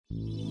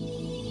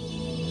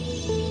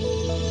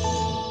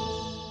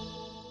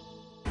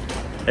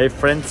Hey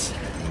friends,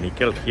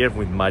 Mikel here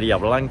with Maria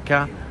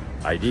Blanca.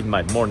 I did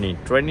my morning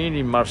training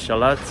in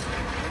martial arts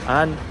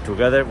and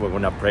together we're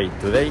gonna pray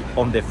today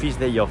on the feast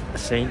day of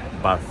Saint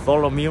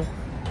Bartholomew,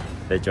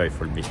 the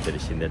joyful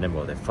mysteries, in the name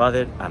of the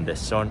Father and the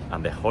Son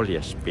and the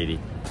Holy Spirit.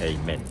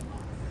 Amen.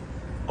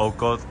 O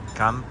God,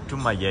 come to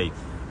my aid.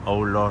 O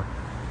Lord,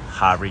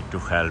 hurry to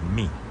help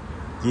me.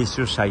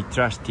 Jesus, I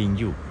trust in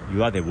you.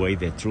 You are the way,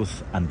 the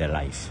truth and the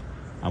life.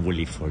 And we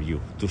live for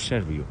you, to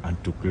serve you and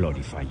to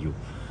glorify you.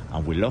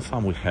 And we love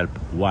and we help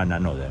one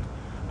another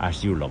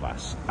as you love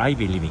us. I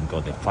believe in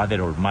God the Father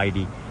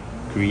Almighty,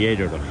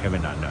 creator of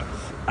heaven and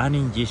earth, and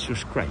in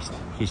Jesus Christ,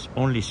 his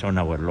only Son,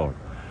 our Lord,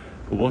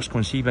 who was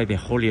conceived by the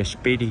Holy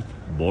Spirit,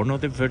 born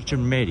of the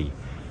Virgin Mary,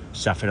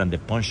 suffered under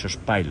Pontius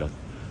Pilate,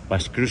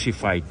 was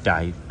crucified,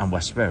 died, and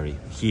was buried.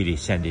 He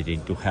descended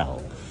into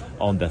hell.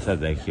 On the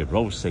third day he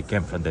rose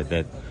again from the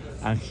dead,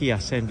 and he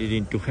ascended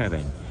into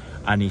heaven,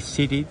 and is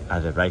seated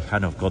at the right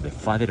hand of God the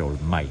Father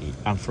Almighty.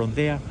 And from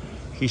there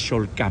he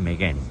shall come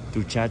again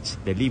to judge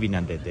the living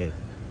and the dead.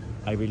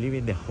 I believe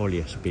in the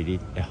Holy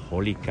Spirit, a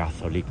holy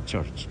Catholic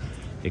Church,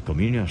 the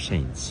communion of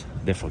saints,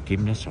 the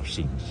forgiveness of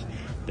sins,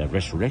 the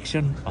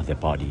resurrection of the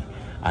body,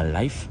 and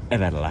life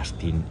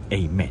everlasting.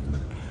 Amen.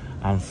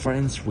 And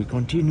friends, we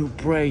continue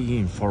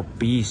praying for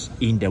peace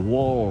in the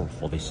world,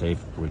 for the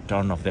safe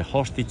return of the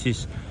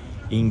hostages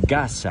in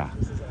Gaza,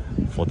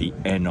 for the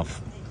end of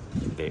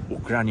the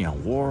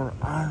Ukrainian war,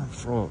 and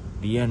for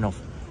the end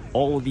of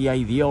all the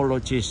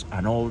ideologies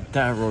and all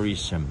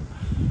terrorism.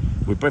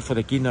 We pray for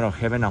the kingdom of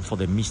heaven and for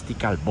the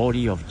mystical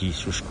body of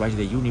Jesus Christ,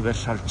 the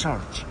universal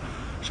church.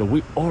 So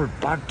we all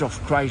part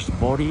of Christ's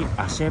body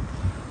accept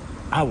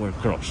our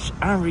cross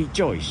and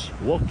rejoice,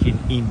 walking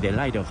in the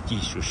light of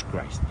Jesus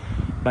Christ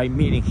by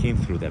meeting him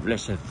through the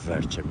Blessed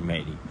Virgin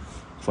Mary.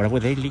 For our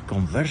daily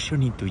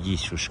conversion into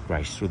Jesus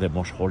Christ through the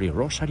most holy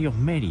Rosary of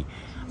Mary,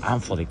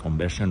 and for the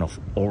conversion of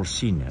all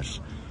sinners,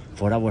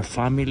 for our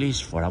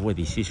families, for our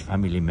deceased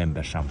family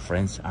members and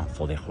friends, and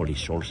for the holy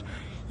souls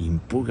in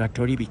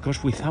purgatory,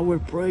 because with our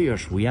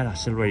prayers we are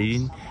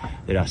accelerating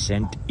their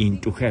ascent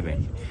into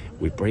heaven.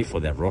 We pray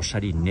for the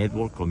Rosary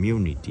Network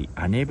community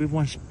and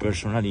everyone's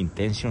personal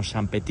intentions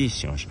and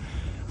petitions,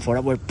 for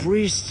our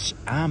priests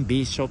and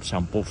bishops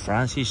and Pope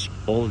Francis,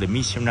 all the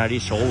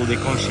missionaries, all the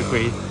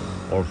consecrated,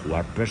 or who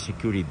are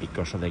persecuted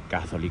because of the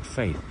Catholic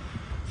faith,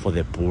 for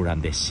the poor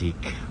and the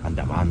sick and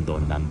the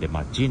abandoned and the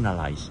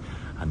marginalized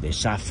and the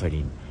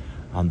suffering,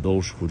 and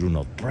those who do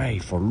not pray,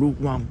 for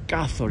lukewarm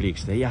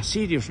Catholics. They are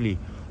seriously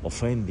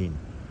offending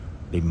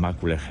the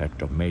Immaculate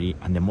Heart of Mary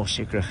and the most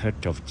Sacred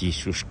Heart of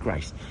Jesus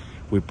Christ.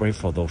 We pray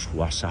for those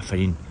who are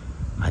suffering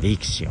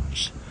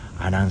addictions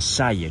and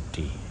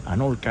anxiety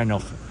and all kinds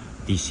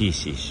of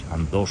diseases,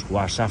 and those who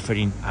are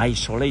suffering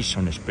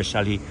isolation,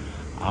 especially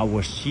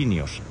our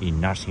seniors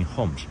in nursing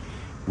homes.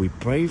 We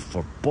pray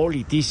for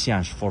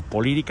politicians, for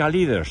political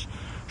leaders,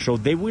 so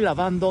they will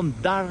abandon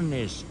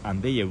darkness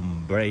and they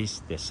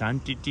embrace the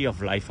sanctity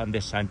of life and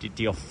the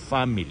sanctity of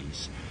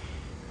families.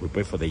 We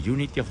pray for the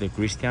unity of the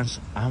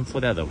Christians and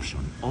for the adoption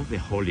of the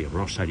Holy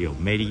Rosary of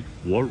Mary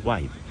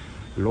worldwide.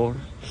 Lord,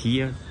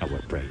 hear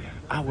our prayer.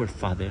 Our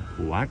Father,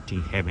 who art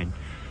in heaven,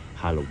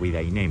 hallowed be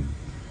thy name.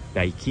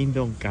 Thy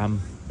kingdom come,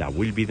 thy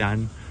will be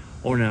done,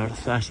 on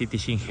earth as it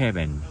is in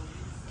heaven.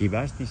 Give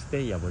us this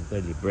day our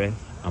daily bread,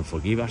 and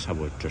forgive us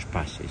our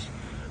trespasses,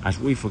 as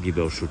we forgive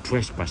those who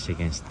trespass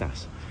against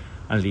us.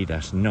 And lead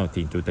us not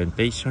into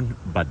temptation,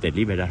 but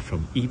deliver us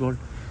from evil.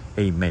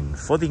 Amen.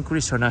 For the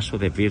increase on us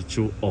of the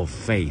virtue of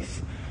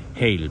faith.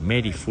 Hail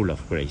Mary, full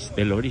of grace,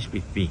 the Lord is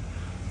with thee.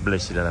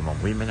 Blessed are thou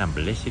among women, and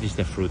blessed is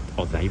the fruit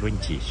of thy womb,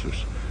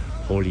 Jesus.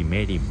 Holy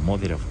Mary,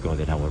 Mother of God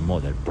and our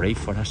Mother, pray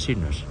for us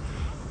sinners,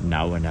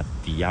 now and at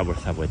the hour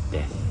of our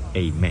death.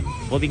 Amen.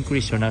 For the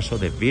increase on us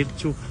of the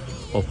virtue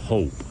of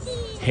hope.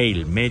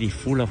 Hail Mary,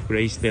 full of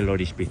grace, the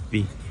Lord is with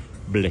thee.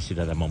 Blessed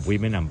are thou among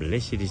women, and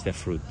blessed is the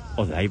fruit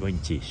of thy womb,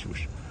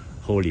 Jesus.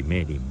 Holy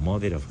Mary,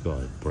 Mother of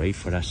God, pray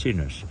for us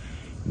sinners,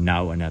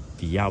 now and at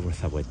the hour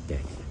of our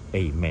death.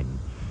 Amen.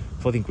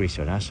 For the increase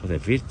on us of the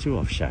virtue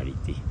of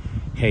charity.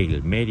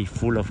 Hail Mary,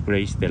 full of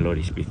grace, the Lord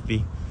is with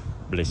thee.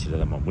 Blessed are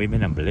thou among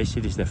women, and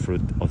blessed is the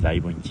fruit of thy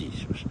womb,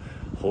 Jesus.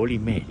 Holy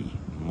Mary,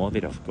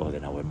 Mother of God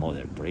and our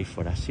Mother, pray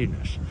for us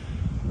sinners,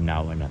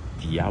 now and at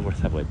the hour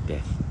of our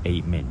death.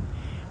 Amen.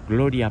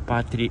 Gloria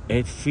Patri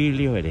et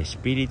Filio et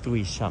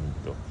Spiritui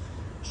Sancto,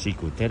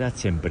 sic ut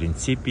erat in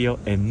principio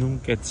et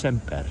nunc et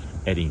semper,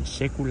 et in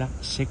saecula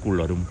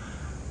saeculorum.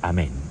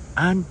 Amen.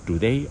 And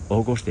today,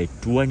 August the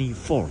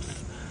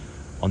 24th,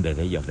 on the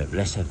day of the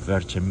Blessed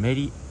Virgin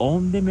Mary,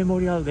 on the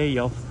memorial day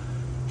of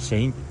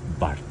Saint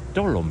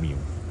Bartholomew,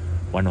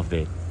 one of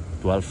the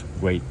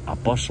 12 great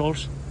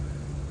apostles.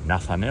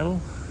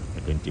 Nathaniel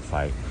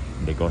identified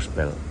in the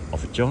Gospel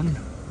of John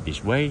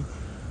this way.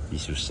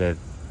 Jesus said,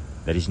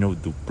 there is no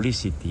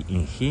duplicity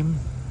in him.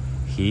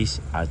 He is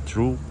a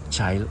true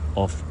child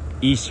of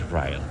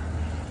Israel,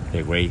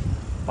 the great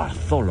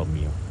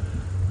Bartholomew.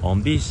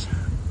 On this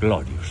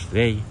glorious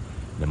day,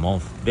 the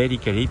month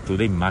dedicated to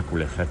the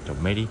Immaculate Heart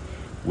of Mary,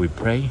 we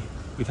pray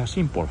with a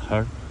simple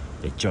heart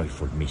the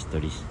joyful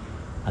mysteries.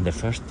 And the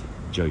first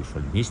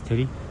joyful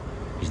mystery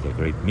is the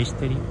great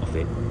mystery of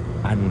the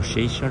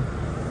Annunciation,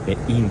 the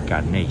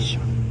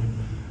Incarnation,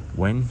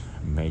 when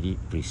Mary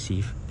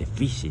received the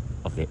visit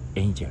of the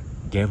angel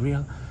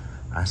Gabriel,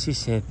 and she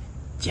said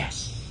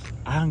yes.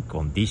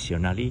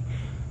 Unconditionally,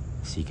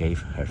 she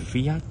gave her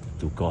fiat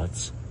to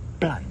God's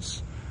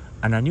plans.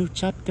 And a new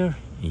chapter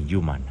in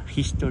human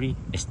history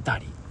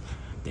started,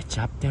 the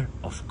chapter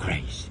of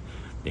grace,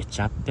 the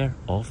chapter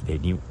of the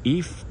new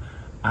Eve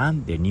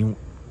and the new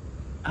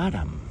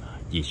Adam,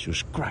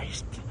 Jesus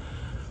Christ.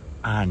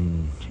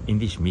 And in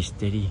this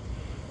mystery,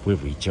 we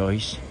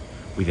rejoice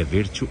with the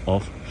virtue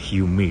of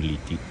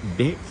humility,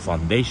 the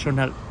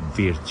foundational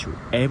virtue.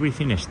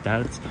 Everything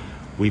starts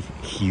with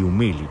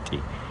humility,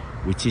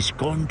 which is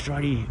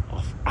contrary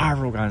of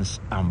arrogance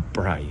and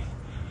pride.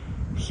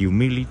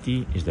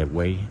 Humility is the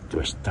way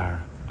to start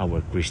our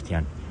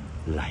Christian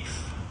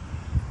life.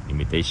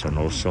 Imitation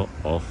also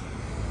of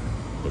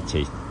the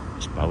chaste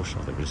spouse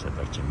of the Blessed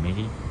Virgin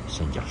Mary,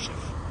 Saint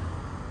Joseph.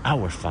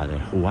 Our Father,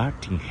 who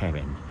art in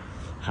heaven,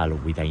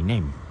 hallowed be thy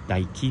name.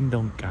 Thy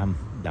kingdom come,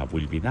 thy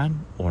will be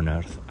done on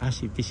earth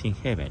as it is in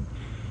heaven.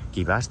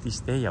 Give us this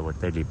day our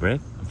daily bread,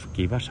 and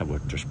forgive us our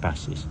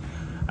trespasses,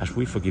 as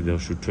we forgive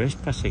those who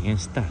trespass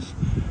against us.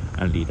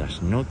 And lead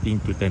us not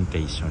into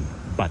temptation,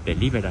 but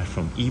deliver us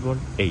from evil.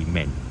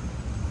 Amen.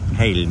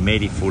 Hail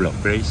Mary, full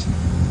of grace,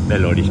 the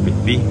Lord is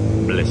with thee.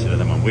 Blessed art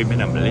thou among women,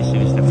 and blessed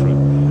is the fruit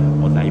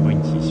of thy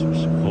womb,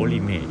 Jesus. Holy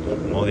Mary,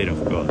 Mother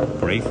of God,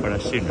 pray for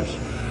us sinners,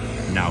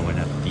 now and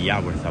at the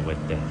hour of our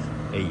death.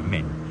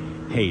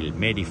 Amen. Hail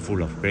Mary,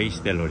 full of grace,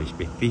 the Lord is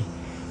with thee.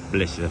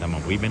 Blessed art thou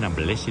among women, and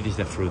blessed is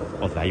the fruit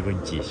of thy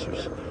womb,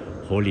 Jesus.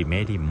 Holy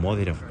Mary,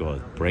 Mother of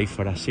God, pray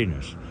for us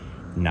sinners,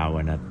 now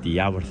and at the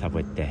hour of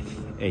our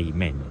death.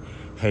 Amen.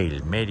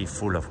 Hail Mary,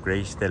 full of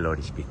grace, the Lord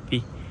is with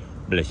thee.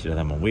 Blessed art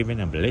thou among women,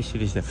 and blessed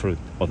is the fruit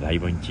of thy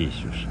womb,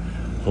 Jesus.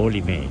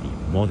 Holy Mary,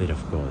 Mother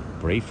of God,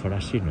 pray for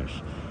us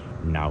sinners,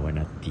 now and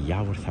at the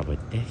hour of our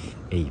death.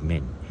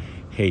 Amen.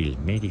 Hail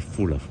Mary,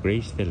 full of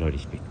grace, the Lord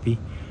is with thee.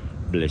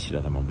 Blessed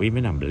art thou among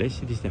women, and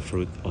blessed is the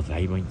fruit of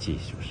thy womb,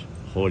 Jesus.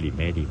 Holy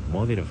Mary,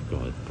 Mother of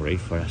God, pray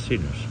for us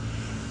sinners,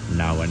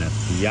 now and at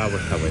the hour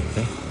of our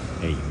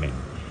death. Amen.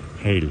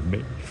 Hail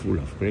Mary, full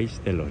of grace,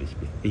 the Lord is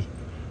with thee.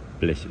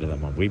 Blessed art thou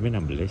among women,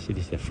 and blessed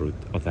is the fruit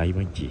of thy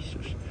womb,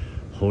 Jesus.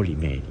 Holy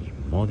Mary,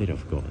 Mother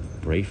of God,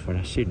 pray for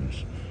us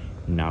sinners,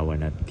 now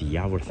and at the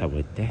hour of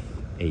our death.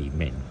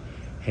 Amen.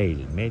 Hail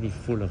Mary,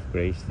 full of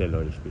grace, the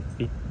Lord is with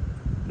thee.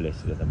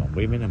 Blessed art thou among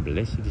women, and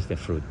blessed is the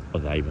fruit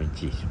of thy womb,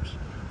 Jesus.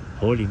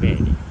 Holy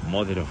Mary,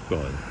 Mother of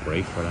God,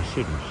 pray for us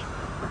sinners,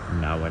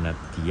 now and at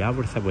the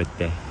hour of our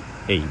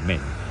death.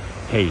 Amen.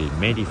 Hail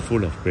Mary,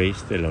 full of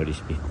grace, the Lord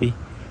is with thee.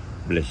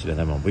 Blessed art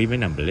thou among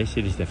women, and blessed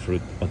is the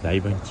fruit of thy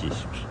womb,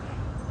 Jesus.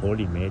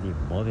 Holy Mary,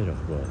 Mother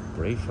of God,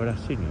 pray for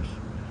us sinners,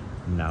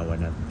 now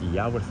and at the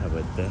hour of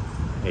our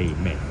death.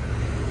 Amen.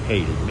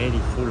 Hail Mary,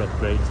 full of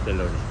grace, the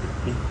Lord is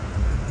with thee.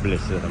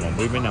 Blessed art thou among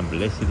women, and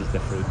blessed is the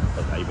fruit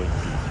of thy womb,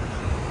 Jesus.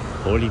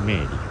 Holy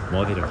Mary,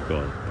 Mother of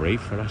God, pray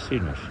for us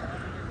sinners,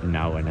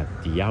 now and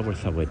at the hour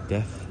of our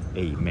death.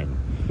 Amen.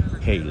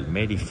 Hail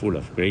Mary, full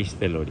of grace,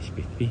 the Lord is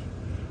with thee.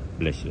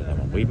 Blessed art thou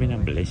among women,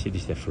 and blessed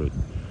is the fruit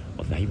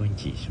of thy womb,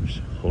 Jesus.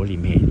 Holy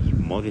Mary,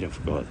 Mother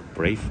of God,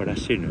 pray for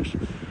us sinners,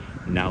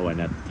 now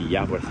and at the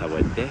hour of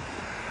our death.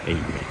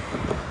 Amen.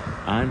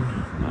 And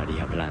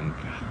Maria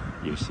Blanca,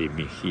 you see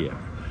me here.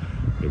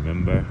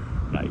 Remember,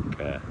 like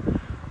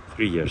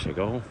 3 years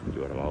ago,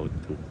 you were about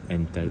to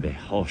enter the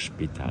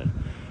hospital.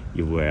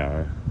 You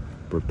were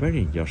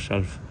preparing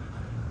yourself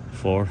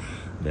for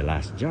the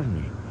last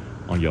journey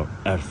on your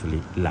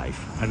earthly life.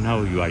 And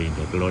now you are in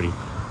the glory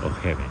of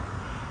heaven.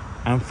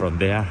 And from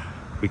there,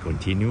 we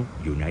continue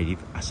united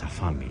as a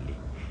family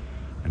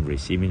and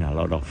receiving a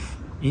lot of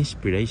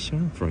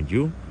inspiration from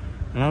you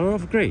and a lot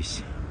of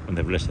grace from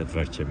the Blessed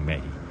Virgin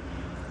Mary.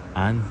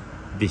 And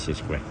this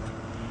is great.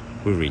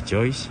 We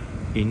rejoice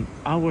in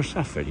our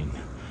suffering,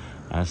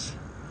 as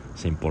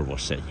St. Paul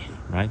was saying,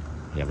 right?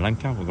 Maria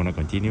Blanca, we're going to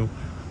continue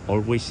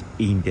always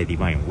in the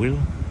divine will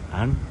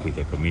and with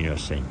the communion of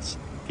saints.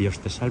 Dios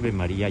te salve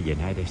María,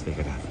 llena eres de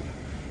gracia.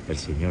 El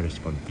Señor es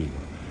contigo.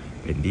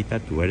 Bendita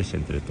tú eres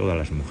entre todas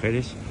las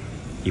mujeres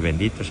y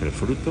bendito es el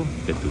fruto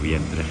de tu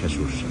vientre,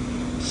 Jesús.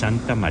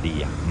 Santa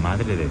María,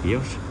 Madre de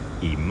Dios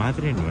y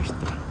Madre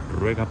nuestra,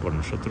 ruega por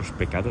nosotros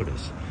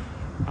pecadores,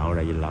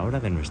 ahora y en la hora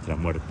de nuestra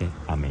muerte.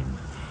 Amén.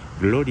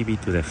 Glory be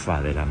to the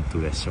Father, and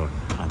to the Son,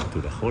 and to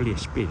the Holy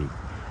Spirit,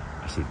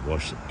 as it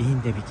was in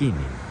the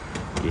beginning,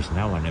 is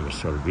now, and ever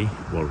shall be,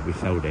 world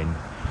without end.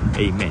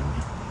 Amen.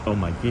 O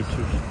my Jesus,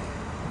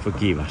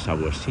 forgive us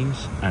our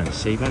sins, and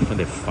save us from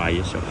the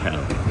fires of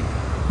hell.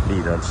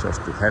 Lead all souls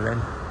to heaven,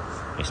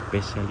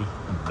 especially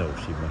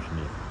those in most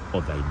need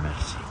of thy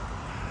mercy.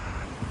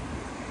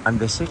 And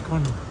the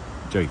second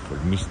joyful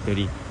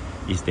mystery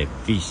is the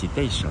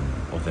visitation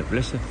of the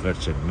Blessed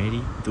Virgin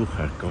Mary to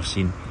her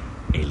cousin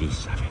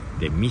Elizabeth,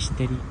 the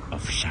mystery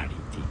of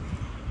charity.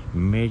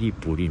 Mary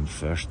put in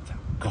first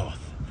God,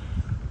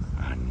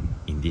 and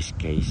in this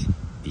case,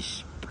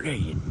 this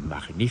displaying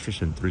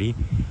magnificently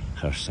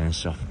her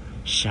sense of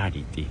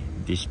charity,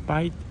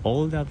 despite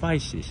all the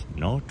advices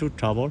not to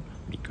travel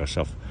because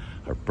of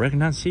her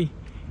pregnancy.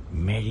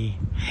 Mary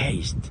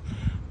hasted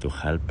to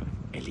help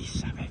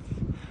Elizabeth.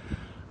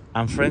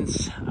 And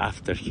friends,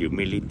 after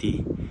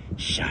humility,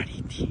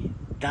 charity.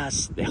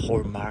 That's the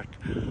hallmark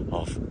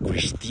of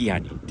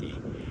Christianity,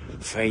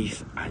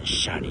 faith and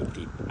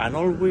charity. And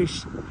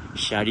always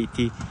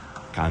charity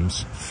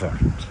comes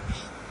first.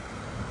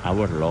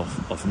 Our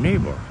love of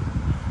neighbor,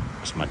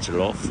 as much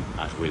love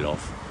as we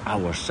love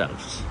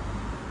ourselves,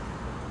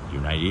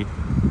 united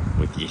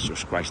with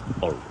Jesus Christ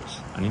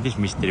always. And in this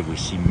mystery we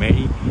see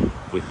Mary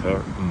with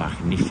her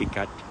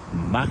Magnificat,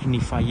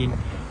 magnifying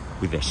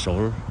with the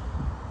soul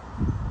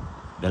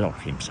the Lord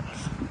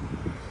himself.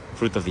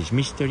 Fruit of this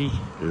mystery,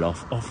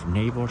 love of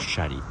neighbor,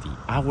 charity.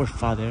 Our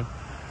Father,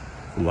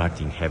 who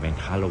art in heaven,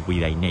 hallowed be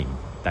thy name.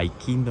 Thy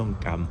kingdom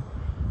come,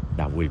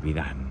 thy will be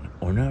done,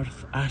 on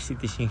earth as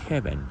it is in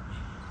heaven.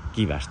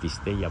 Give us this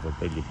day our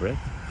daily bread.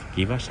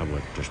 Forgive us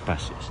our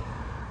trespasses,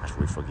 as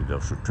we forgive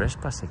those who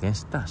trespass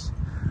against us.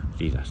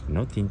 Lead us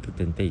not into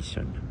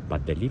temptation,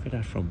 but deliver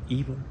us from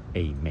evil.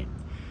 Amen.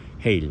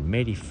 Hail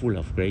Mary, full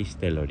of grace,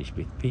 the Lord is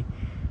with thee.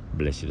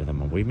 Blessed art thou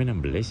among women,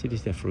 and blessed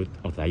is the fruit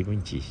of thy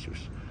womb,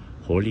 Jesus.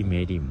 Holy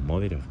Mary,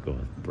 Mother of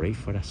God, pray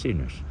for us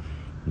sinners,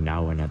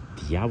 now and at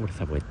the hour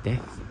of our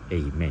death.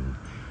 Amen.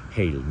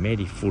 Hail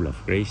Mary, full of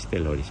grace, the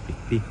Lord is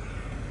with thee.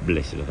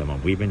 Blessed art thou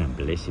among women, and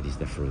blessed is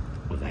the fruit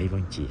of thy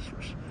womb,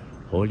 Jesus.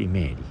 Holy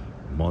Mary,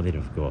 Mother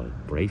of God,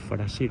 pray for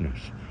us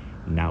sinners,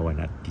 now and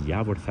at the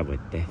hour of our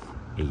death.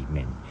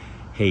 Amen.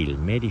 Hail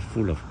Mary,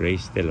 full of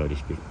grace, the Lord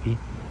is with thee.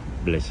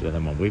 Blessed art thou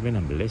among women,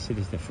 and blessed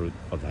is the fruit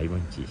of thy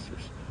womb,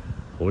 Jesus.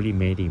 Holy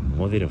Mary,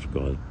 Mother of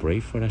God, pray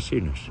for us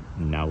sinners,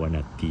 now and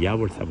at the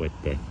hour of our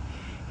death.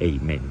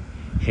 Amen.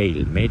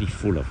 Hail Mary,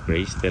 full of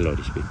grace, the Lord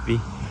is with thee.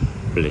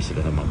 Blessed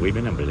art thou among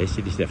women, and blessed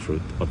is the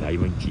fruit of thy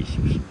womb,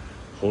 Jesus.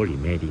 Holy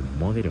Mary,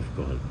 Mother of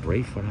God,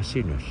 pray for us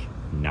sinners,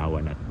 now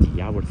and at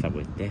the hour of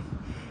our death.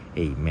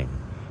 Amen.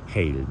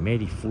 Hail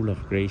Mary, full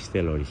of grace,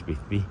 the Lord is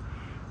with thee.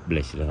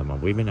 Blessed art thou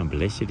among women, and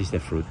blessed is the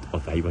fruit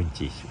of thy womb,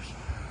 Jesus.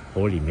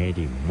 Holy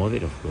Mary,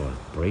 Mother of God,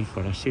 pray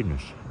for us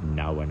sinners,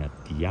 now and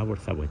at the hour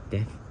of our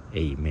death.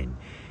 Amen.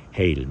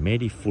 Hail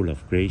Mary, full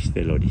of grace,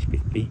 the Lord is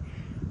with thee.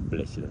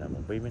 Blessed art thou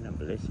among women, and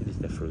blessed is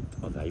the fruit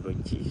of thy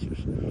womb, Jesus.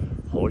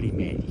 Holy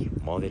Mary,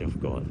 Mother of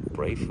God,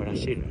 pray for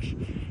us sinners,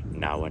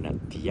 now and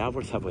at the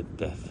hour of our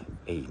death.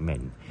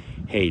 Amen.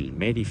 Hail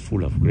Mary,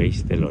 full of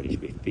grace, the Lord is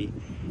with thee.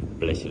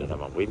 Blessed art thou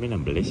among women,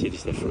 and blessed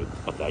is the fruit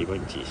of thy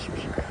womb, Jesus.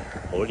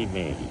 Holy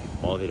Mary,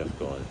 Mother of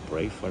God,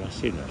 pray for us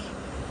sinners,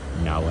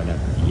 now and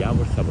at the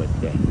hour of our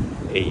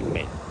death.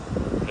 Amen.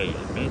 Hail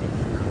Mary,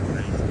 full of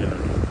grace, the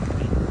Lord is with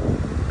thee.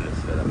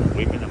 Blessed art thou among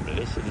women, and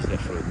blessed is the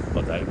fruit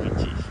of thy womb,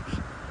 Jesus.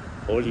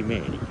 Holy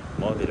Mary,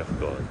 Mother of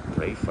God,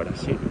 pray for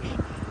us sinners,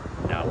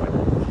 now and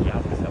at the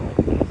hour of our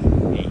death.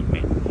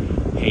 Amen.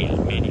 Hail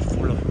Mary,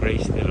 full of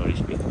grace, the Lord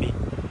is with thee.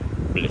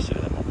 Blessed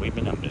art thou among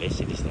women, and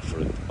blessed is the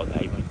fruit of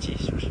thy womb,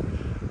 Jesus.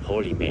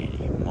 Holy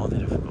Mary,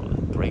 Mother of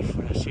God, pray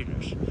for us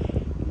sinners,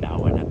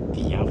 now and at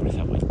the hour of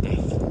our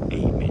death.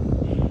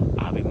 Amen.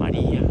 Ave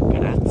Maria,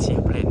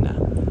 gratia plena,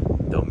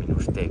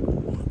 Dominus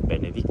tecum,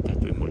 benedicta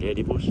tui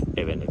mulieribus,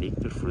 e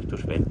benedictus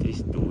fructus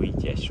ventris tui,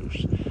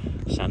 Iesus.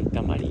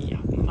 Santa Maria,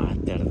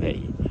 Mater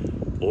Dei,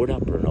 ora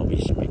pro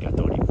nobis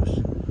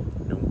peccatoribus,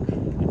 nunc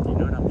et in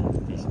hora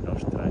mortis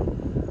nostrae.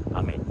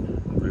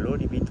 Amen.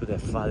 Glory be to the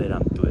Father,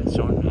 and to the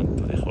Son, and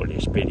to the Holy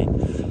Spirit,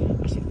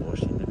 as it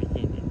was in the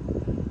beginning,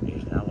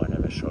 is now, and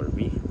ever shall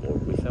be,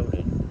 world without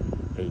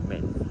end.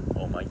 Amen.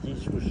 O my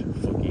Jesus,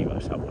 forgive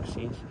us our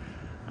sins,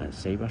 and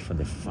save us from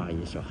the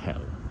fires of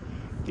hell.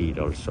 Lead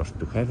all souls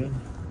to heaven,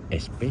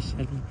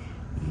 especially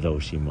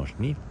those in most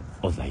need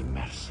of thy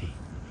mercy.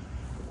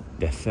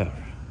 The third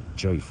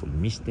joyful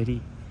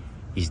mystery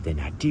is the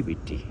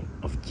Nativity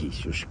of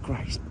Jesus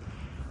Christ,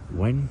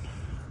 when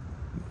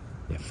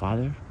the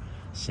Father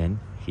sent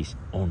his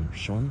own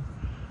Son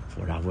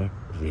for our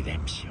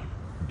redemption.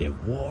 The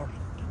Word,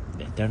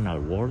 the eternal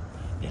Word,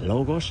 the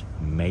Logos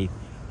made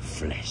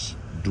flesh,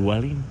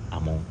 dwelling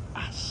among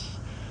us,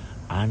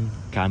 and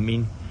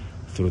coming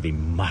through the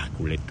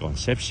Immaculate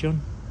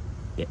Conception,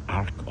 the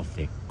Ark of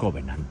the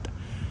Covenant,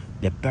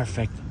 the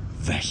perfect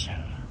vessel,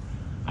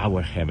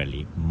 our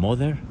Heavenly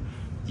Mother.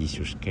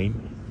 Jesus came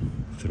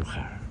through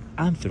her,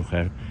 and through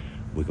her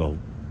we go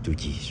to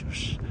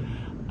Jesus.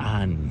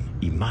 And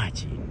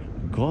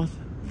imagine God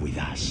with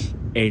us,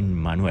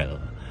 Emmanuel.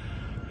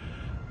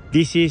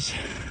 This is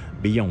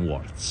beyond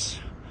words.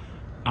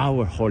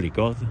 Our Holy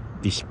God,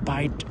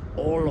 despite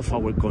all of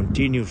our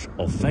continuous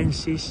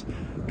offenses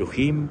to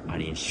Him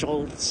and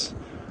insults,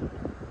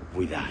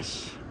 with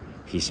us,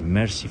 His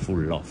merciful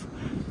love.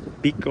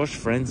 Because,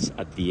 friends,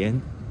 at the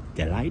end,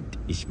 the light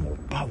is more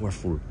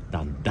powerful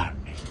than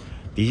darkness.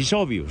 This is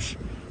obvious,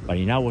 but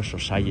in our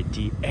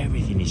society,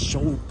 everything is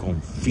so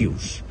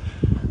confused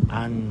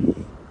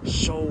and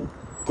so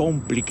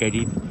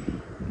complicated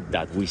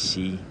that we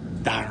see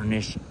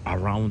darkness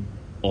around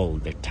all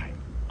the time.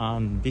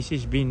 And this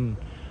has been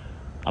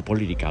a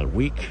political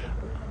week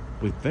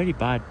with very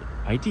bad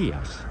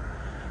ideas.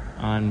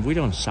 And we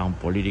don't sound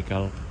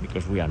political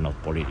because we are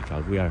not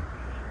political. We are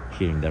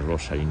here in the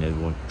Rosary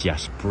Network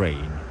just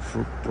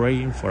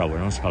praying for our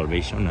own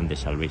salvation and the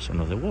salvation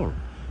of the world.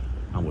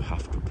 And we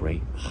have to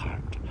pray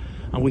hard.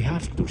 And we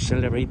have to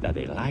celebrate that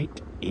the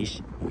light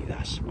is with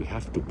us. We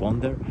have to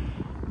ponder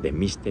the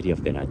mystery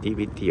of the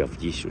Nativity of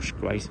Jesus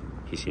Christ,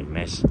 his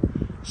immense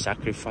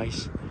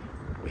sacrifice.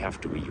 We have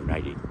to be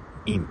united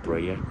in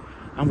prayer,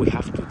 and we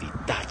have to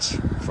detach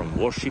from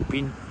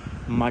worshipping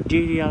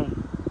material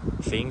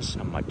things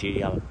and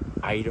material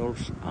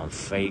idols and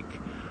fake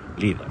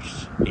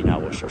leaders in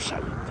our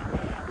society.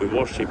 We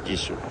worship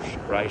Jesus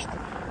Christ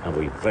and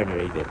we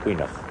venerate the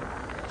Queen of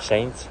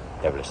Saints,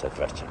 the Blessed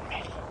Virgin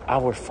Mary.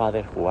 Our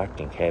Father who art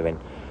in heaven,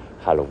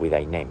 hallowed be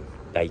thy name.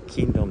 Thy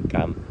kingdom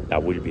come, thy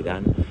will be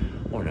done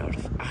on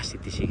earth as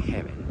it is in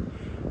heaven.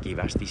 Give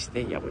us this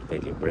day our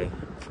daily bread.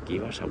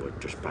 Forgive us our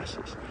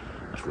trespasses,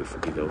 as we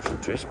forgive those who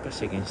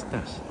trespass against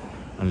us.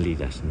 And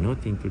lead us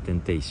not into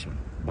temptation,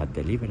 but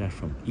deliver us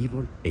from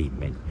evil.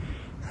 Amen.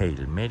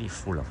 Hail Mary,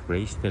 full of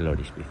grace, the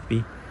Lord is with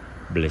thee.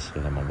 Blessed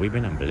are among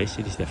women, and blessed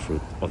is the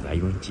fruit of thy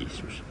womb,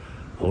 Jesus.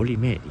 Holy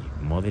Mary,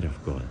 Mother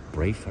of God,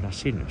 pray for us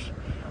sinners,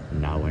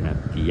 now and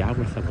at the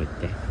hour of our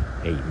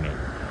death. Amen.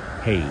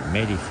 Hail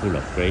Mary, full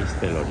of grace,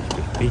 the Lord is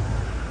with thee.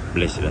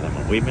 Blessed are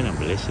among women, and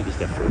blessed is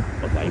the fruit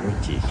of thy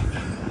womb, Jesus.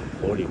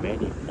 Holy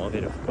Mary,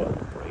 Mother of God,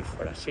 pray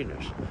for us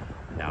sinners,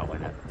 now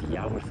and at the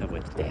hour of our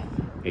death.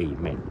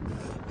 Amen.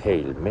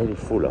 Hail Mary,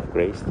 full of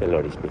grace, the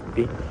Lord is with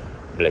thee.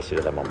 Blessed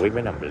are among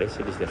women, and blessed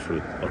is the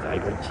fruit of thy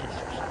womb,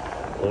 Jesus.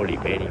 Holy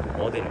Mary,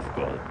 Mother of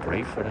God,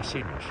 pray for us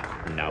sinners,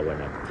 now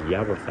and at the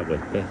hour of our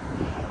death.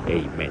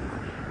 Amen.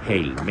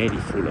 Hail Mary,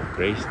 full of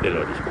grace, the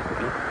Lord is with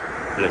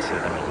thee. Blessed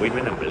are among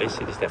women, and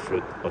blessed is the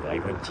fruit of thy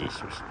womb,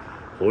 Jesus.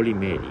 Holy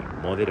Mary,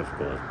 Mother of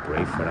God,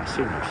 pray for us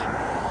sinners,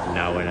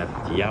 now and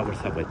at the hour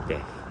of our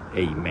death.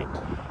 Amen.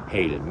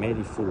 Hail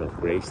Mary, full of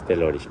grace, the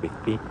Lord is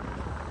with thee.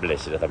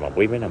 Blessed are among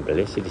women, and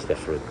blessed is the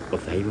fruit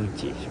of thy womb,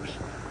 Jesus.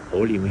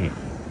 Holy Mary,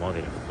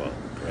 Mother of God,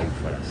 pray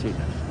for us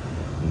sinners,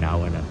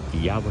 now and at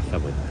the hour of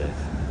our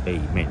death.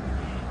 Amen.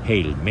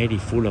 Hail Mary,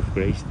 full of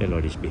grace, the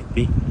Lord is with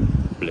thee.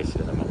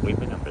 Blessed are among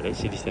women, and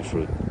blessed is the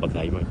fruit of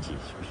thy womb,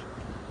 Jesus.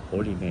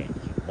 Holy Mary,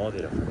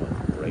 Mother of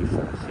God, pray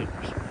for us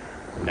sinners,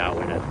 now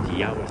and at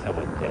the hour of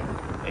our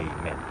death.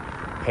 Amen.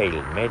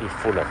 Hail Mary,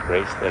 full of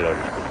grace, the Lord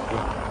is with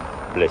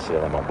thee. Blessed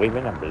are among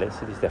women, and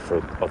blessed is the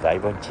fruit of thy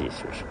womb,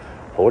 Jesus.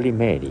 Holy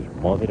Mary,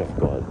 Mother of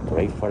God,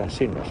 pray for us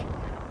sinners,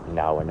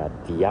 now and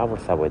at the hour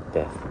of our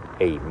death.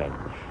 Amen.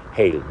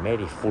 Hail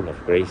Mary, full of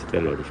grace,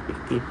 the Lord is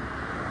with thee.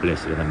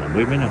 Blessed are among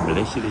women, and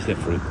blessed is the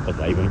fruit of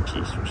thy womb,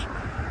 Jesus.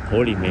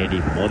 Holy Mary,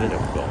 Mother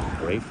of God,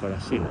 pray for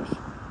us sinners,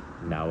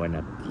 now and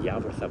at the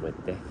hour of our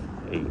death.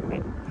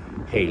 Amen.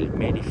 Hail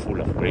Mary, full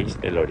of grace,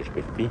 the Lord is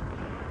with thee.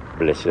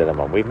 Blessed are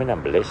among women,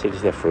 and blessed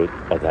is the fruit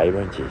of thy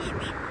womb,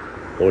 Jesus.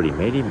 Holy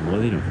Mary,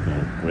 Mother of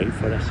God, pray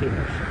for us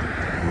sinners,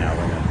 now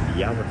and at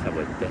the hour of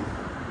our death.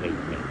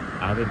 Amen.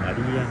 Ave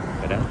Maria,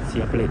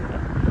 gratia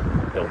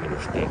plena,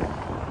 Dominus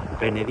tecum,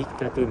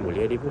 benedicta tu in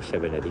mulieribus,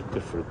 et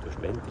benedictus fructus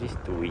ventris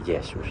tui,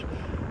 Iesus.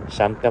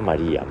 Santa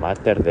Maria,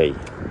 Mater Dei,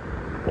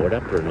 ora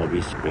pro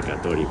nobis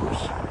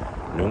peccatoribus,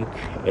 nunc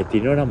et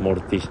in hora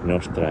mortis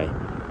nostrae.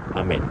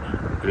 Amen.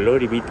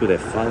 Glory be to the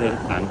Father,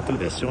 and to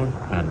the Son,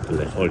 and to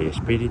the Holy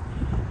Spirit,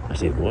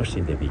 as it was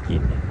in the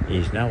beginning,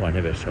 is now, and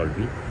ever shall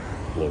be,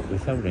 world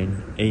without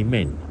end.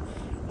 Amen.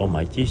 O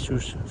my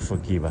Jesus,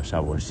 forgive us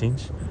our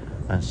sins,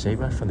 and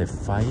save us from the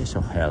fires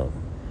of hell.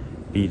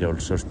 Lead all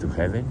souls to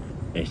heaven,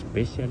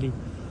 especially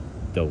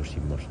those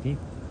in most need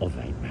of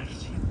thy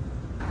mercy.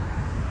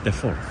 The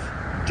fourth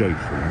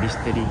joyful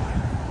mystery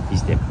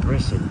is the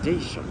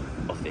presentation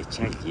of the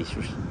child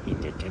Jesus in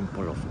the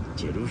Temple of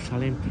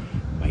Jerusalem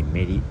by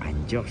Mary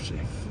and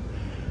Joseph.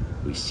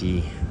 We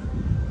see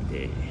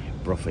the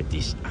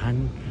prophetess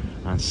Anne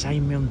and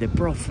Simon the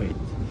prophet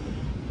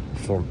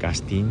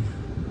forecasting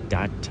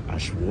that a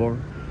sword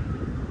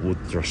would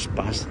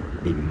trespass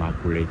the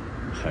Immaculate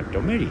Heart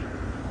of Mary,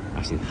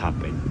 as it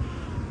happened.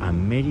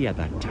 And Mary at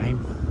that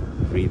time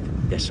read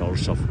the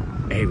souls of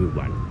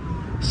everyone.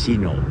 She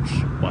knows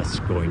what's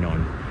going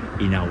on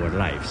in our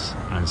lives,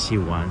 and she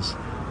wants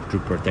to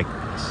protect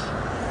us,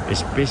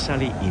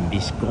 especially in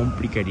these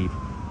complicated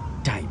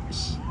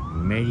times.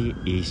 Mary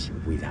is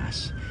with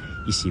us,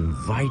 is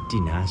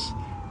inviting us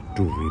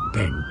to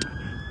repent,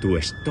 to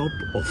stop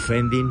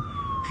offending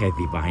her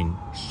divine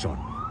Son.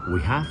 We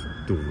have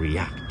to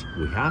react,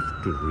 we have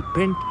to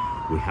repent,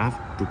 we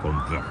have to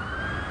convert.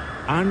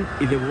 And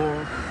if the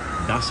world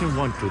doesn't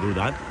want to do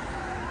that,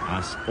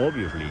 as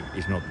obviously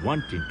is not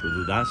wanting to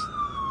do that,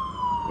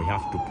 we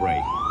have to pray,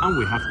 and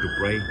we have to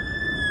pray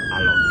a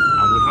lot,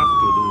 and we have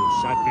to do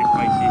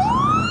sacrifices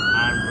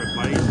and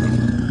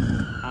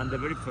reparations. And the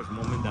very first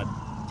moment that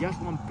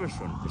just one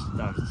person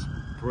starts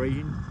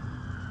praying,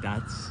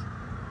 that's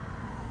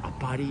a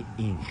party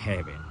in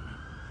heaven.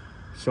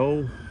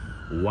 So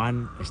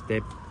one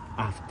step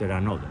after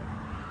another.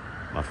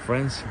 But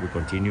friends, we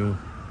continue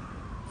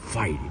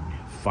fighting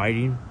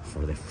fighting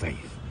for the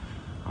faith,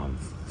 and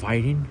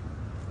fighting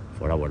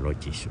for our Lord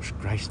Jesus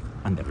Christ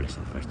and the Blessed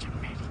Virgin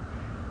Mary.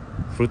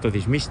 Fruit of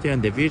this mystery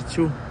and the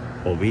virtue,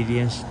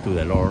 obedience to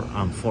the Lord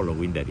and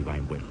following the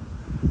divine will.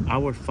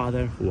 Our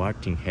Father, who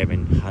art in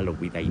heaven, hallowed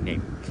be thy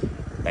name.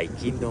 Thy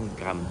kingdom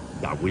come,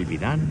 thy will be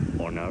done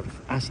on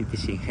earth as it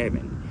is in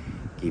heaven.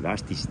 Give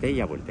us this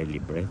day our daily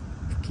bread.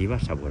 Forgive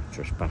us our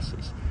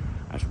trespasses,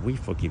 as we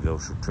forgive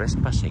those who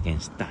trespass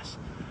against us.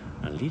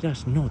 And lead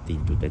us not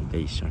into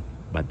temptation,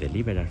 but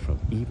deliver us from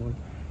evil.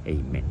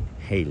 Amen.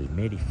 Hail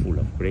Mary, full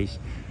of grace,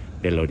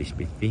 the Lord is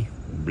with thee.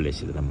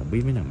 Blessed are among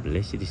women, and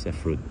blessed is the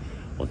fruit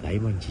of thy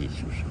womb,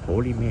 Jesus.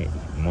 Holy Mary,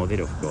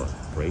 Mother of God,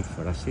 pray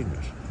for us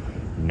sinners,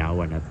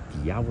 now and at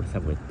the hour of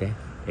our death.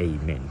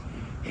 Amen.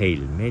 Hail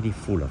Mary,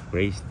 full of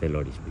grace, the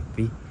Lord is with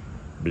thee.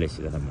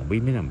 Blessed are among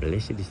women, and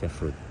blessed is the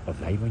fruit of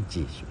thy womb,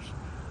 Jesus.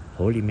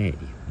 Holy Mary,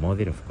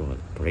 Mother of God,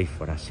 pray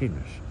for us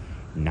sinners,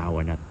 now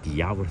and at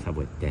the hour of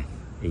our death.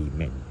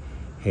 Amen.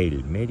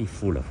 Hail Mary,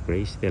 full of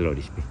grace, the Lord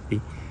is with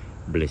thee.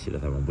 Blessed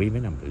are among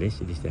women, and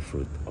blessed is the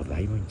fruit of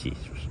thy womb,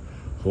 Jesus.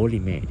 Holy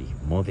Mary,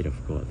 Mother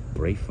of God,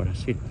 pray for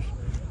us sinners,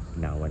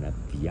 now and at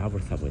the hour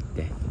of our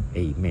death.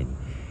 Amen.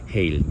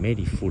 Hail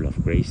Mary, full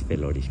of grace, the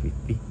Lord is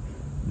with thee.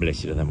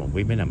 Blessed are among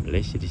women, and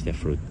blessed is the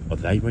fruit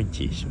of thy womb,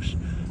 Jesus.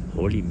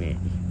 Holy Mary,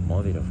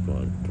 Mother of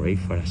God, pray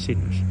for us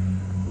sinners,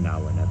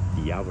 now and at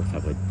the hour of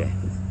our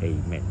death.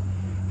 Amen.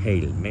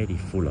 Hail Mary,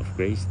 full of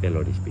grace, the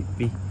Lord is with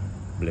thee.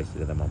 Blessed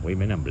are among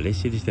women, and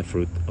blessed is the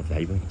fruit of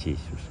thy womb,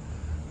 Jesus.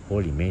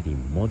 Holy Mary,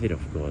 Mother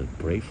of God,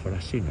 pray for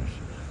us sinners,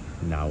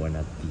 now and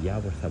at the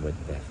hour of our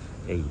death.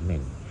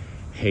 Amen.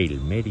 Hail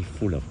Mary,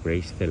 full of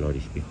grace, the Lord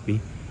is with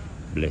thee.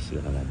 Blessed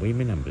are among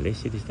women, and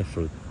blessed is the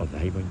fruit of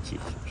thy womb,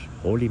 Jesus.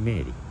 Holy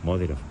Mary,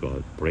 Mother of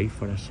God, pray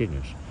for us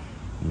sinners,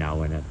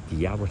 now and at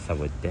the hour of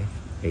our death.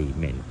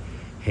 Amen.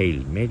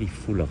 Hail Mary,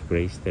 full of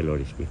grace, the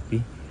Lord is with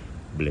thee.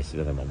 Blessed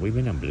are among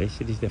women, and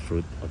blessed is the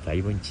fruit of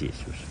thy womb,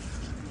 Jesus.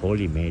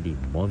 Holy Mary,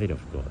 Mother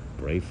of God,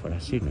 pray for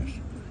us sinners,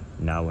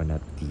 now and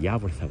at the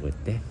hour of our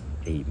death.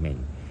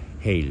 Amen.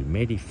 Hail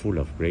Mary, full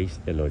of grace,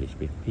 the Lord is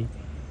with thee.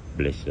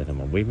 Blessed are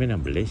among women,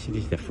 and blessed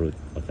is the fruit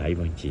of thy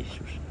womb,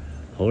 Jesus.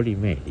 Holy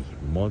Mary,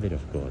 Mother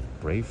of God,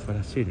 pray for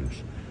us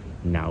sinners,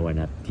 now and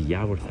at the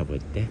hour of our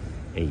death.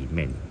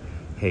 Amen.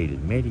 Hail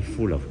Mary,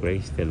 full of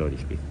grace, the Lord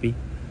is with thee.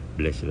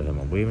 Blessed are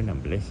among women,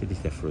 and blessed is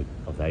the fruit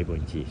of thy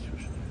womb,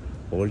 Jesus.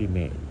 Holy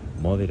Mary,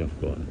 Mother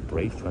of God,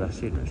 pray for us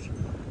sinners,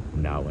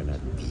 now and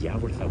at the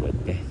hour of our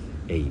death.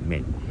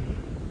 Amen.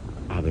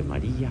 Ave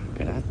Maria,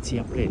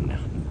 gratia plena,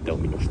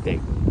 Dominus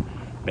tecum,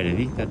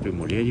 benedicta tui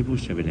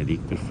mulieribus et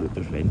benedictus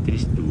fructus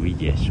ventris tui,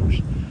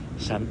 Iesus.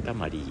 Santa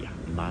Maria,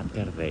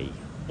 Mater Dei,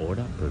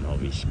 ora pro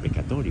nobis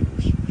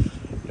peccatoribus,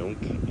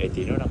 nunc et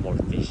in hora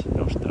mortis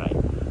nostrae.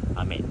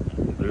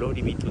 Amen.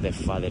 Glory be to the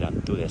Father,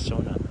 and to the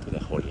Son, and to the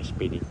Holy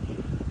Spirit,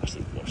 as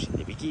it was in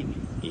the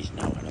beginning, is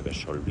now, and ever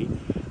shall be,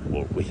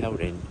 world without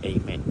end.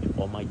 Amen.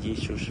 O my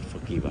Jesus,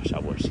 forgive us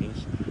our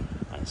sins,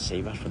 and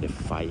save us from the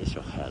fires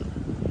of hell.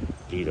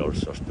 Lead all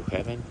souls to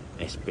heaven,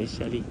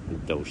 especially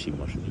those in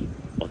most need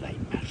of thy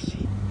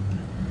mercy.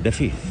 The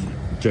fifth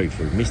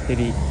joyful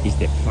mystery is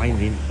the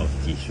finding of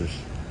Jesus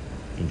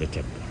in the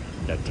temple.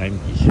 That time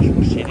Jesus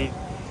was sitting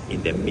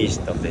in the midst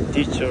of the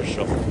teachers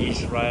of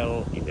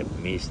Israel, in the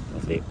midst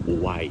of the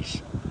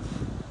wise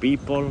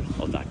people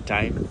of that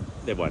time.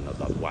 They were not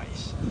that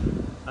wise.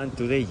 And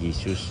today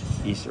Jesus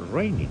is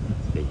reigning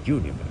the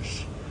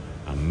universe.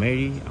 And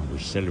Mary, and we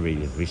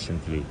celebrated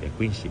recently the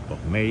Queenship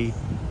of Mary,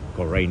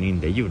 co-reigning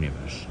the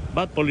universe.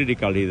 But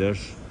political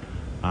leaders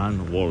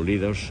and world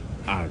leaders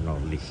are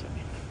not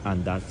listening.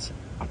 And that's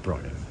a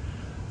problem.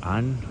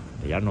 And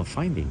they are not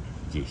finding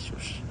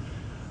Jesus.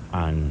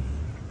 And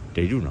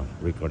they do not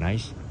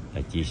recognize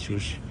that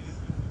Jesus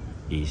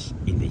is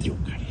in the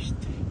Eucharist.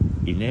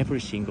 In every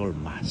single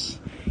Mass,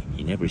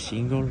 in every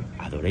single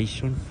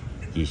adoration,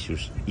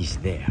 Jesus is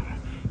there.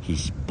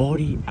 His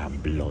body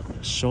and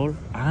blood, soul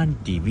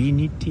and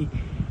divinity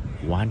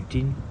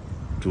wanting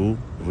to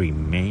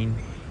remain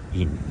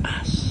in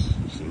us.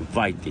 He's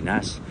inviting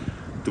us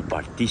to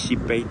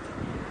participate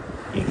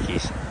in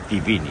his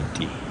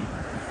divinity.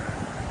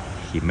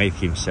 He made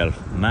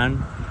himself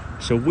man,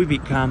 so we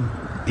become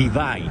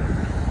divine.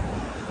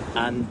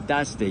 And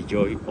that's the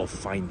joy of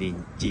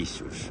finding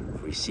Jesus,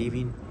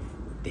 receiving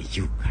the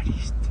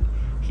Eucharist,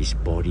 his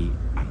body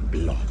and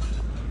blood.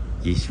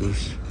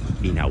 Jesus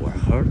in our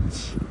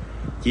hearts,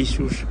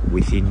 Jesus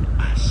within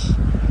us.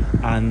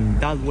 And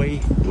that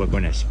way we're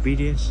going to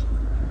experience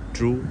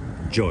true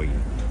joy,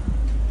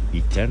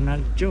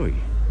 eternal joy,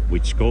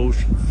 which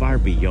goes far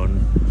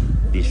beyond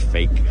this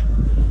fake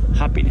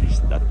happiness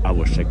that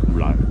our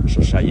secular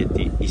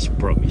society is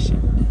promising.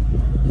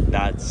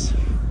 That's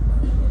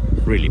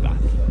really bad.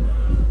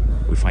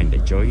 We find the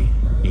joy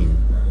in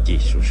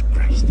Jesus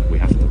Christ. We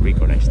have to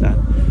recognize that,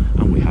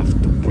 and we have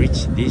to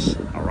preach this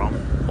around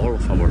all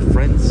of our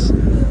friends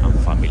and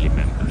family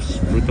members.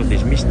 Fruit of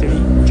this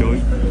mystery, joy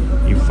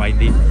in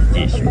finding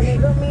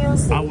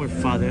Jesus. Our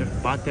Father,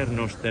 Pater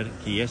Noster,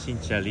 qui es in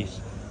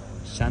celis,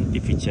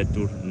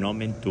 sanctificetur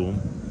nomen tuum,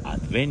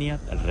 adveniat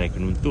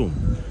regnum tuum,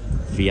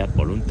 fiat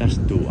voluntas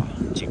tua,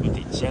 sicut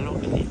in cielo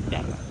et in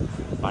terra.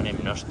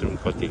 Panem nostrum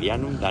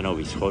quotidianum da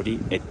nobis hodie,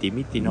 et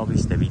dimitti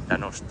nobis debita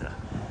nostra,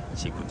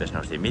 sicut es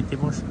nos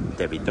dimittimus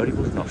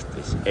debitoribus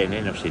nostris, et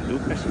ne nos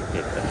inducas in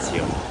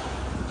tentationem,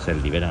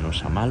 sed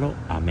libera-nos a malo.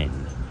 Amen.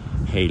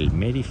 Hail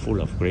Mary,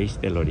 full of grace,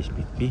 the Lord is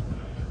with thee.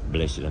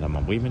 Blessed are thou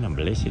among women, and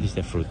blessed is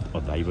the fruit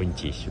of thy womb,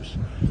 Jesus.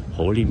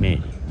 Holy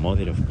Mary,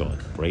 Mother of God,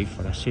 pray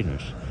for us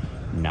sinners,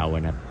 now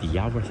and at the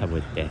hour of our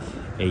death.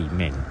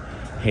 Amen.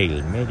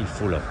 Hail Mary,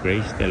 full of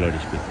grace, the Lord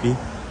is with thee.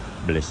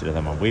 Blessed are thou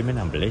among women,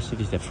 and blessed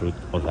is the fruit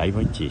of thy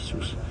womb,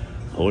 Jesus.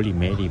 Holy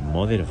Mary,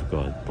 Mother of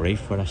God, pray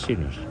for us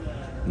sinners,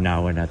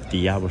 now and at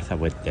the hour of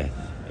our death.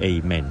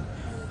 Amen.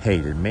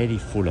 Hail Mary,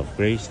 full of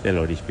grace, the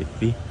Lord is with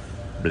thee.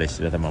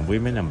 Blessed are thou among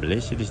women, and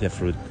blessed is the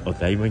fruit of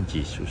thy womb,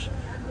 Jesus.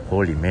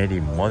 Holy Mary,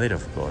 Mother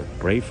of God,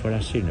 pray for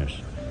us sinners,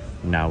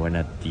 now and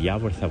at the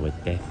hour of our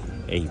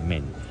death.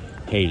 Amen.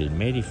 Hail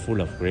Mary,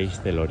 full of grace,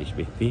 the Lord is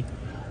with thee.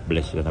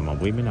 Blessed are thou among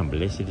women, and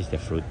blessed is the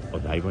fruit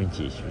of thy womb,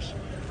 Jesus.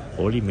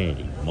 Holy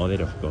Mary,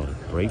 Mother of God,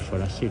 pray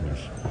for us sinners,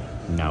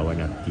 now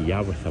and at the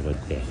hour of our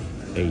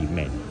death.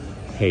 Amen.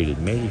 Hail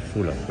Mary,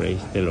 full of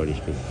grace, the Lord is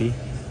with thee.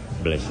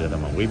 Blessed are thou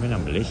among women,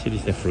 and blessed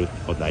is the fruit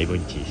of thy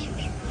womb,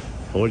 Jesus.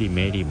 Holy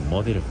Mary,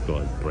 Mother of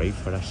God, pray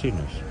for us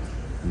sinners,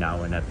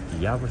 now and at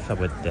the hour of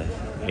our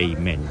death.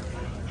 Amen.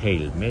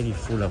 Hail Mary,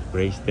 full of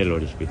grace, the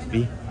Lord is with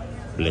thee.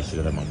 Blessed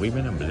are thou among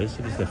women, and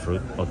blessed is the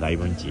fruit of thy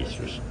womb,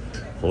 Jesus.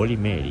 Holy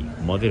Mary,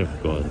 Mother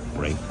of God,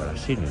 pray for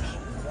us sinners,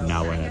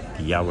 now and at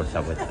the hour of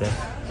our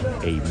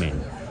death. Amen.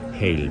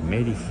 Hail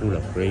Mary, full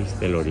of grace,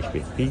 the Lord is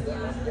with thee.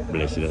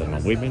 Blessed are thou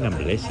among women, and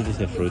blessed is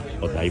the fruit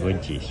of thy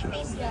womb,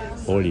 Jesus.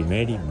 Holy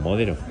Mary,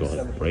 Mother of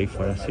God, pray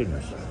for us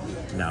sinners,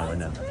 now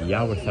and at the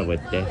hour of our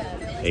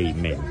death.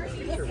 Amen.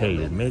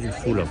 Hail Mary,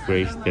 full of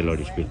grace, the Lord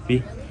is with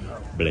thee.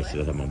 Blessed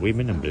are thou among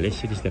women, and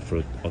blessed is the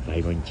fruit of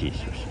thy womb,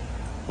 Jesus.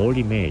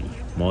 Holy Mary,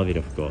 Mother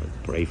of God,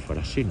 pray for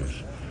us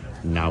sinners,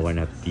 now and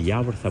at the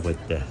hour of our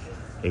death.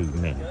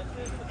 Amen.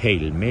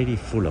 Hail Mary,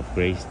 full of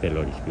grace, the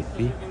Lord is with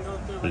thee.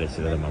 Blessed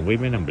are thou among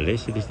women, and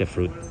blessed is the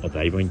fruit of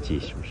thy womb,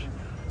 Jesus.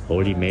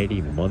 Holy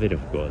Mary, Mother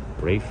of God,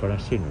 pray for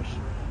us sinners,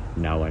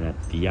 now and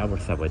at the hour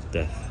of our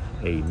death.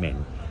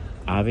 Amen.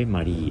 Ave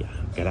Maria,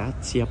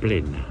 gratia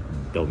plena,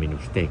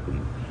 Dominus tecum,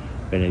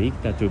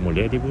 benedicta tui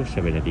mulieribus,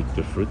 et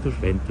benedictus fructus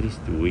ventris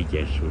tui,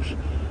 Iesus.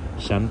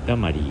 Santa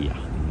Maria,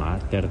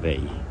 Mater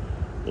Dei,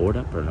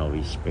 ora pro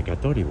nobis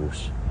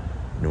peccatoribus,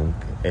 nunc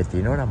et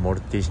in hora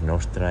mortis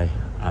nostrae.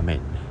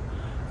 Amen.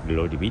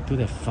 Glory be to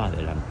the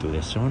Father, and to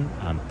the Son,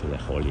 and to the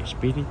Holy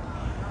Spirit,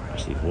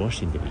 as it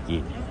was in the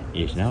beginning,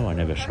 is now, and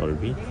ever shall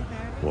be,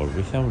 world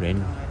without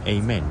end.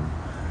 Amen.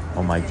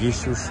 O my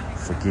Jesus,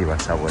 forgive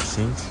us our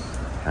sins,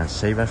 and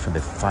save us from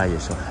the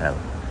fires of hell.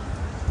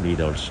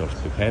 Lead all souls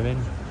to heaven,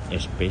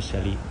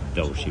 especially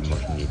those in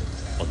most need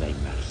of thy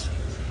mercy.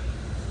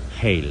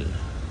 Hail,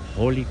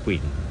 Holy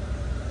Queen,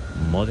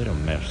 Mother of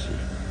Mercy,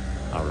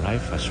 our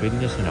life, our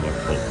sweetness, and our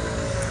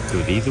hope. To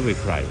thee do we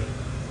cry,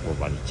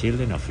 orphan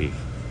children of Eve.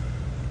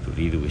 To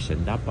thee do we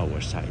send up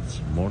our sighs,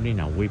 mourning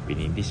and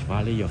weeping in this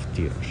valley of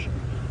tears.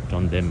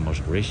 Turn them,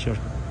 most gracious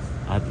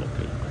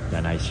Advocate,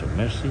 thine eyes of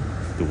mercy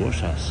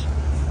towards us,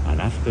 and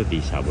after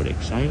this our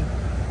exile,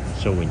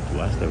 show unto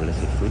us the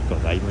blessed fruit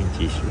of thy womb,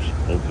 Jesus.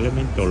 O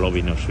clement, O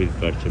loving, O sweet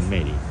Virgin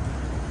Mary,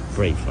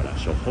 pray for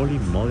us, O Holy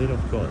Mother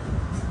of God,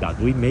 that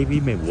we may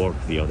be made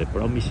worthy of the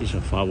promises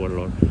of our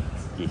Lord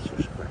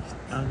Jesus Christ.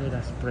 And let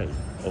us pray,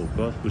 O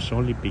God, whose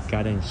only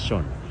begotten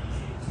Son,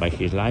 by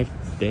his life,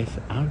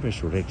 death, and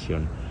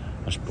resurrection,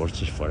 has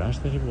purchased for us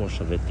the rewards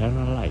of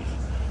eternal life.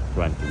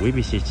 Grant, we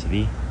beseech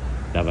thee,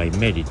 that by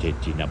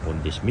meditating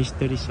upon these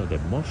mysteries of the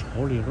most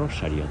holy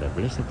Rosary of the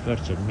Blessed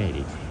Virgin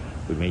Mary,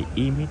 we may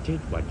imitate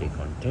what they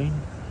contain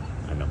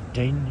and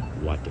obtain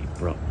what they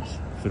promise.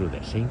 Through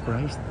the same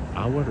Christ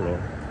our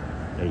Lord.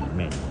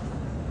 Amen.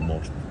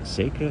 Most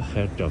Sacred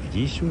Heart of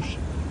Jesus,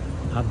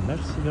 have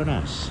mercy on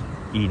us.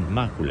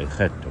 Immaculate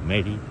Heart of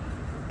Mary,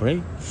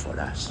 pray for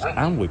us.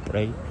 And we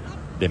pray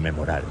the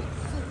Memorare.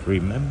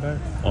 Remember,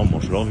 O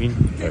most loving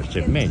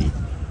Virgin Mary,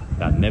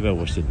 that never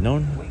was it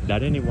known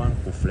that anyone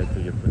who fled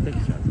to your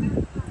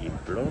protection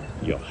implored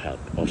your help.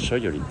 Also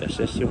your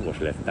intercession was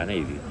left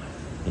unaided.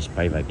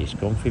 Inspired by this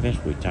confidence,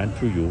 we turn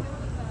to you,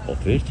 O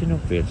Virgin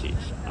of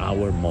Virgins,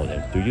 our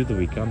Mother. To you do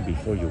we come,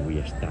 before you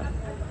we stand,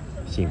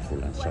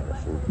 sinful and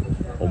sorrowful.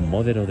 O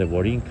Mother of the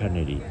Word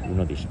incarnate, do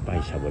not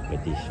despise our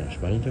petitions,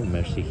 but in your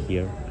mercy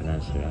hear and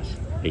answer us.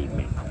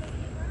 Amen.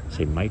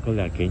 Saint Michael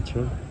the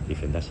Archangel,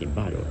 defend us in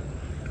battle.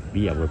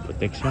 Be our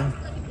protection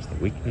against the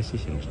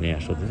weaknesses and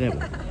snares of the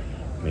devil.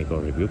 May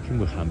God rebuke him,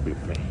 we humbly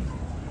pray.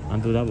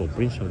 And do thou, O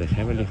Prince of the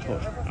heavenly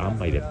host, and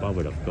by the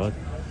power of God,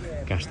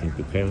 cast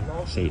into hell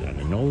Satan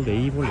and all the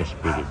evil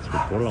spirits who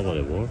prowl about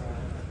the world,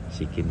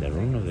 seeking the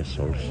ruin of the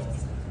souls.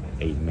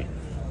 Amen.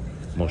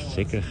 Most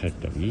Sacred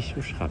Heart of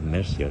Jesus, have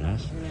mercy on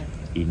us.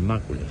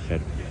 Immaculate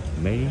Heart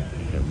of Mary,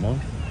 in her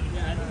month,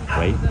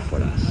 pray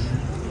for us.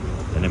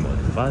 In the name of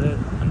the Father,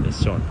 and the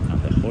Son,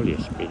 and the Holy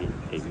Spirit.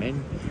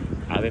 Amen.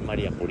 Ave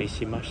María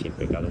Purísima, sin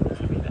pecado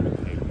concebida.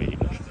 Hail Mary,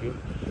 most pure,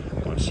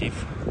 conceived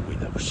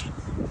without sin.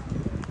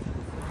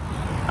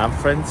 And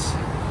friends,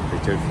 the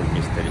joyful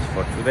mysteries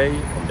for today,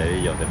 on the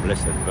day of the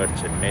Blessed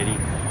Virgin Mary,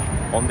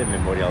 on the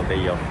Memorial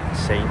Day of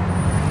Saint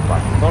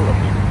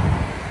Bartholomew,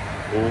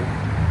 who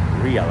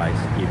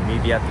realized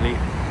immediately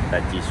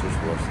that Jesus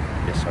was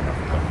the Son of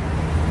God.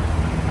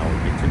 I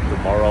will meet you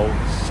tomorrow,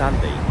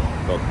 Sunday,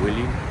 God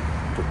willing,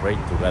 to pray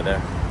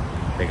together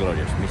the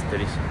glorious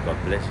mysteries. God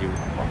bless you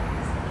all.